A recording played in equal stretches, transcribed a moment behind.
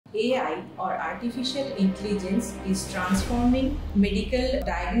AI or artificial intelligence is transforming medical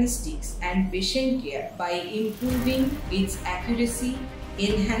diagnostics and patient care by improving its accuracy,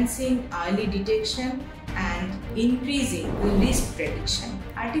 enhancing early detection, and increasing risk prediction.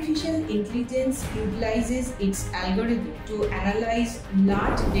 Artificial intelligence utilizes its algorithm to analyze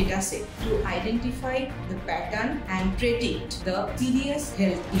large datasets to identify the pattern and predict the serious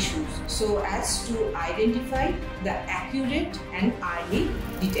health issues so as to identify the accurate and early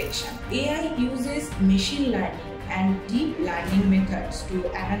detection. AI uses machine learning and deep learning methods to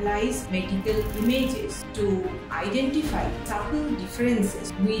analyze medical images to identify subtle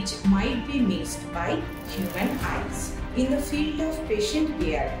differences which might be missed by human eyes. In the field of patient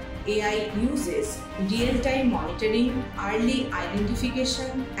care, AI uses real-time monitoring, early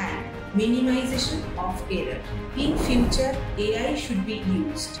identification, and minimization of error. In future, AI should be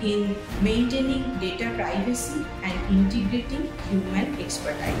used in maintaining data privacy and integrating human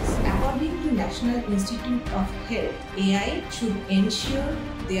expertise. According to National Institute of Health, AI should ensure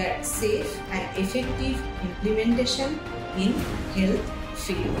their safe and effective implementation in health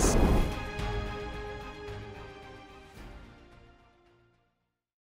fields.